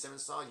another Gene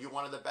Simmons song. You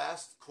Wanted the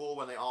Best. Cool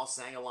when they all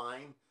sang a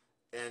line.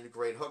 And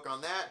great hook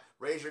on that.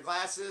 Raise Your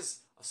Glasses.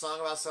 A song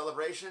about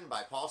celebration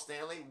by Paul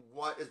Stanley.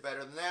 What is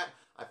better than that?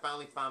 I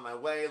Finally Found My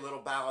Way. Little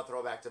Ballad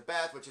Throwback to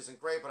Beth, which isn't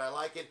great, but I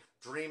like it.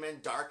 Dreamin',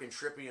 dark and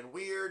trippy and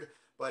weird,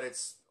 but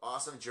it's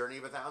awesome. Journey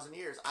of 1,000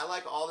 Years. I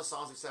like all the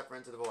songs except for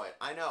Into the Void.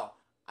 I know.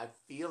 I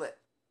feel it.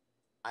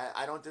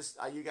 I don't just...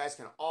 you guys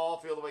can all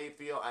feel the way you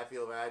feel. I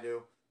feel the way I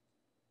do.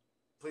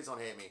 Please don't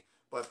hate me.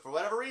 But for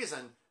whatever reason,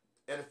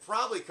 and it's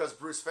probably because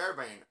Bruce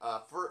Fairbairn,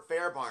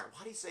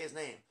 why do you say his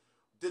name?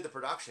 Did the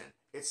production.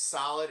 It's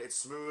solid, it's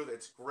smooth,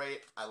 it's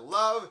great. I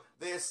love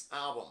this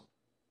album.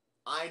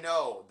 I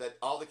know that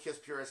all the Kiss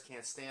purists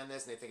can't stand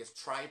this and they think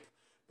it's tripe,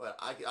 but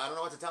I don't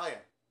know what to tell you.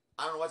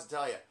 I don't know what to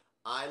tell you.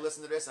 I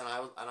listened to this and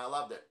I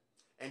loved it.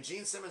 And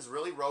Gene Simmons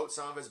really wrote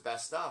some of his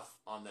best stuff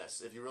on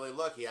this. If you really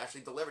look, he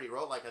actually delivered. He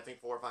wrote like I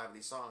think 4 or 5 of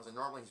these songs, and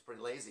normally he's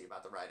pretty lazy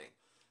about the writing.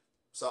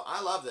 So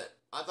I loved it.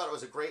 I thought it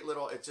was a great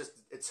little. It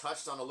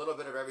touched on a little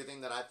bit of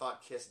everything that I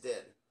thought Kiss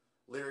did,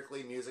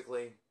 lyrically,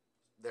 musically.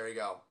 There you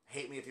go.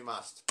 Hate me if you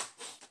must.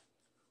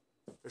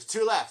 There's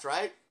 2 left,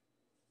 right?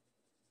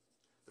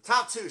 The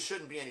top 2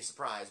 shouldn't be any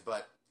surprise,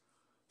 but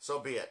so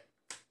be it.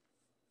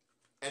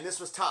 And this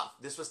was tough.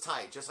 This was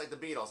tight, just like the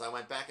Beatles. I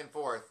went back and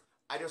forth.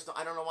 I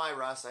don't know why,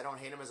 Russ. I don't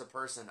hate him as a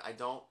person.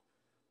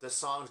 The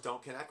songs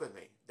don't connect with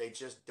me. They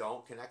just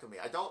don't connect with me.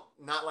 I don't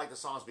not like the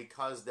songs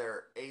because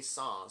they're ace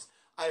songs.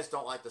 I just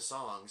don't like the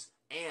songs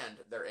and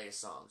they're ace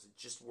songs. It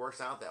just works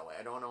out that way.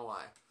 I don't know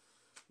why.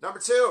 Number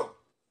 2,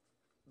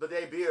 the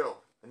debut.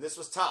 And this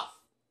was tough.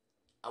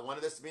 I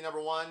wanted this to be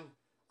number one.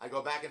 I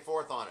go back and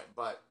forth on it,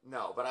 but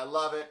no. But I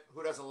love it.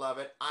 Who doesn't love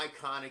it?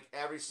 Iconic,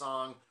 every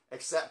song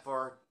except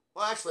for,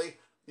 well, actually,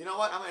 you know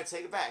what? I'm going to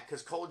take it back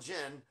because Cold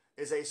Gin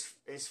is Ace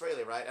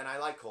Frehley, right? And I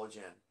like Cold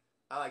Gin.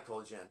 I like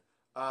Cold Gin.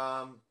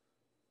 I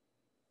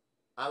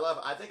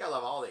think I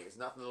love all these.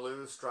 Nothing to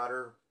Lose,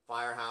 Strutter,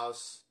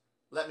 Firehouse,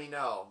 Let Me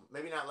Know.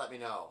 Maybe not Let Me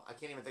Know. I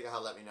can't even think of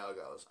how Let Me Know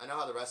goes. I know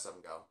how the rest of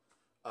them go.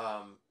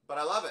 But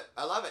I love it.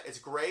 I love it. It's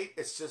great.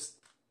 It's just,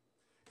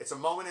 it's a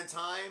moment in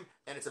time,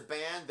 and it's a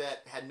band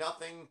that had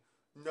nothing,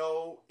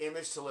 no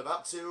image to live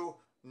up to,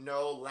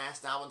 no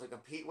last album to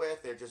compete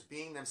with. They're just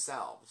being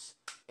themselves.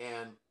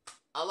 And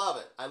I love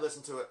it. I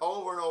listen to it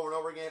over and over and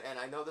over again, and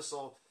I know this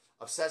will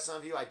upset some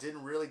of you. I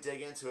didn't really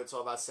dig into it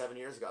until about 7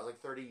 years ago. I was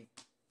like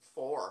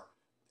 34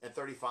 and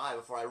 35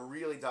 before I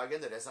really dug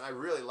into this, and I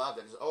really loved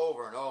it. Just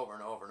over and over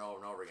and over and over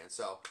and over again.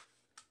 So,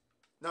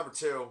 number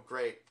 2,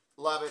 great.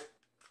 Love it.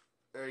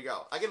 There you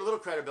go. I get a little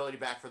credibility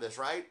back for this,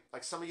 right?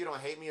 Like, some of you don't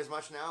hate me as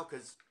much now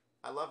because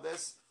I love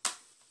this.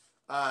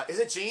 Is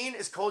it Gene?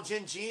 Is Cold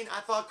Gin Gene?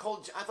 I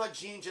thought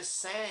Gene just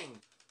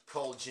sang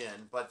Cold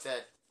Gin, but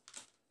that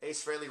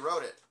Ace Frehley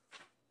wrote it.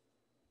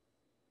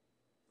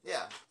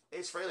 Yeah,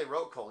 Ace Frehley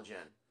wrote Cold Gin.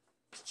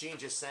 Gene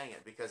just sang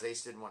it because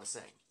Ace didn't want to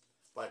sing.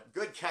 But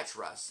good catch,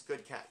 Russ.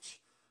 Good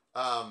catch.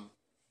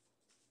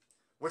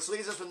 Which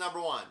leaves us with number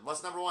 1.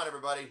 What's number 1,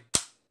 everybody?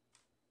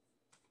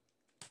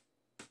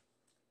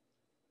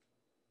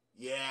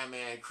 Yeah,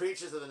 man.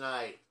 Creatures of the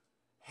Night.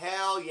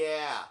 Hell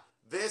yeah.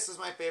 This is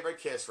my favorite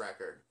Kiss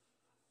record.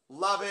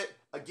 Love it.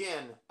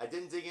 Again, I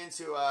didn't dig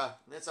into,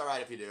 it's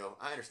alright if you do.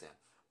 I understand.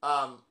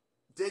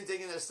 Didn't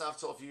dig into this stuff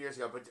till a few years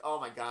ago, but oh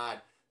my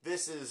god.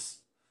 This is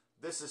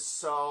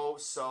so,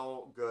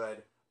 so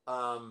good.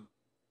 I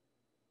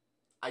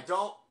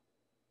don't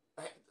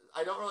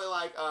really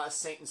like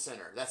Saint and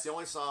Sinner. That's the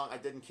only song I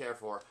didn't care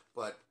for,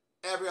 but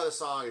every other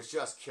song is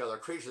just killer.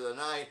 Creatures of the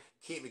Night,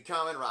 Keep Me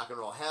Coming, Rock and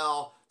Roll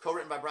Hell,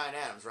 co-written by Bryan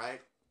Adams,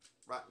 right?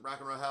 Rock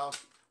and Roll Hell.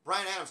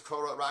 Bryan Adams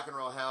co-wrote Rock and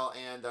Roll Hell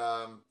and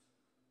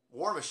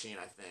War Machine,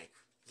 I think.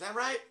 Is that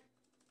right?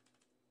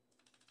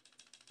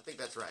 I think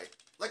that's right.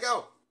 Let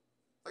go.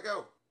 Let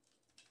go.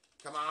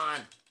 Come on.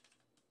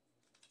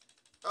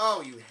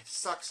 Oh, you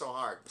suck so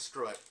hard.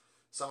 Screw it.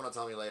 Someone will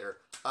tell me later.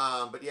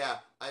 But yeah,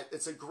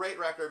 it's a great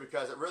record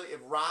because it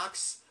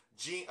rocks.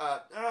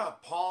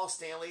 Paul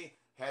Stanley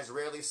has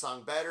rarely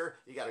sung better.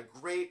 You got a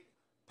great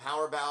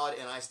power ballad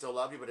in I Still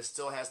Love You, but it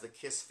still has the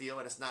Kiss feel,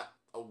 and it's not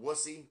a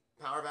wussy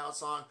power ballad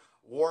song.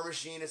 War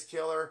Machine is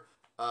killer.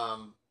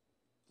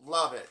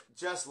 Love it.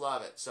 Just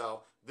love it.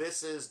 So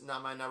this is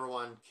not my number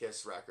 1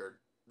 Kiss record.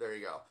 There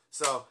you go.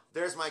 So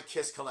there's my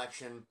Kiss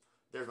collection.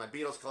 There's my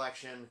Beatles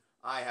collection.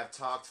 I have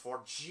talked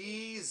for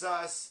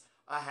Jesus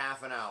a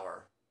half an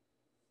hour.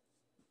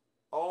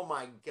 Oh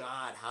my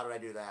God, how did I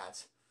do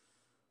that?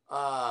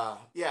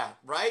 Yeah,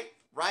 right?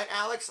 Right,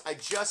 Alex? I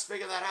just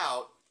figured that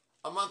out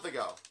a month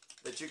ago.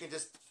 That you can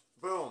just,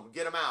 boom,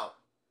 get them out.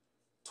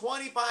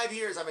 25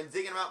 years I've been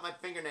digging them out with my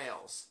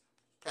fingernails.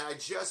 And I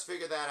just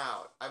figured that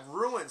out. I've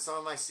ruined some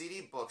of my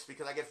CD books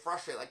because I get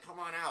frustrated. Like, come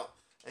on out.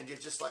 And you're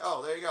just like,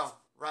 oh, there you go.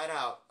 Right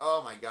out.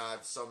 Oh my God,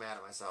 I'm so mad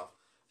at myself.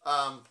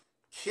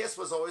 Kiss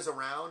was always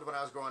around when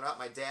I was growing up.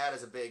 My dad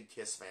is a big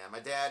Kiss fan. My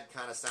dad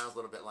kind of sounds a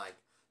little bit like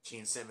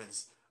Gene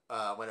Simmons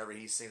whenever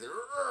he sings it.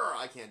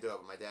 I can't do it,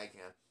 but my dad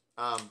can.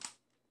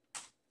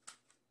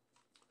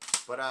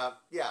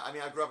 Yeah, I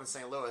mean, I grew up in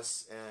St.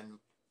 Louis, and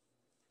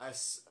I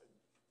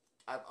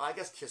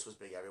guess Kiss was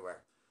big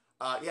everywhere.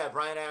 Yeah,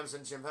 Bryan Adams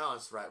and Jim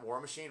Valance, right?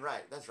 War Machine,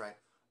 right? That's right.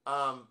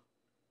 And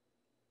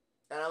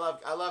I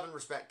love and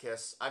respect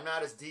Kiss. I'm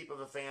not as deep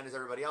of a fan as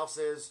everybody else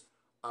is.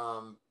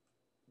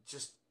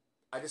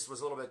 I just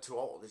was a little bit too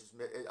old,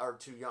 or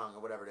too young,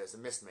 or whatever it is,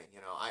 and missed me. You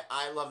know,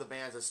 I love the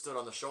bands that stood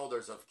on the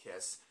shoulders of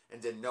Kiss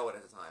and didn't know it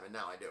at the time, and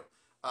now I do.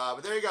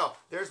 But there you go.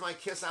 There's my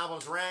Kiss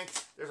albums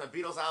ranked. There's my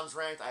Beatles albums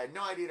ranked. I had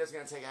no idea it was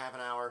going to take a half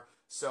an hour,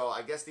 so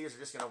I guess these are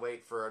just going to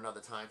wait for another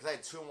time, because I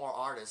had 2 more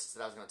artists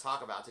that I was going to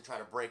talk about to try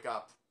to break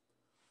up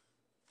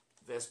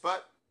this,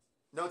 but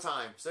no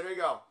time. So there you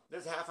go.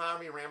 There's a half hour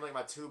of me rambling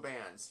about 2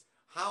 bands.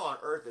 How on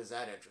earth is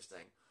that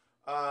interesting?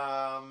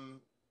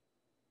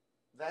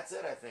 That's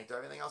it, I think. Do I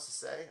have anything else to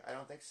say? I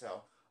don't think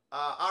so.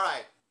 All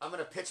right. I'm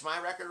going to pitch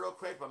my record real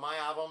quick, but my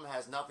album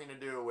has nothing to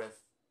do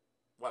with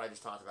what I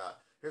just talked about.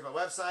 Here's my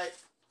website.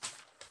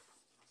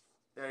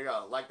 There you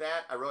go. Like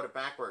that. I wrote it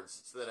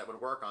backwards so that it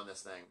would work on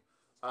this thing.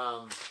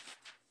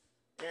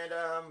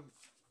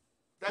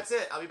 That's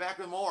it. I'll be back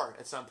with more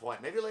at some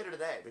point. Maybe later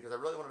today, because I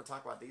really wanted to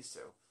talk about these 2.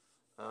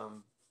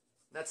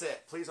 That's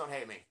it. Please don't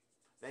hate me.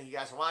 Thank you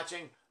guys for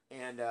watching.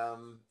 And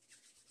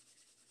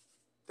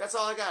that's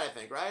all I got, I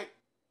think, right?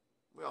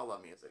 We all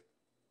love music.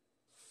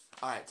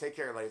 All right. Take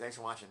care, everybody. Thanks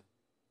for watching.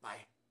 Bye.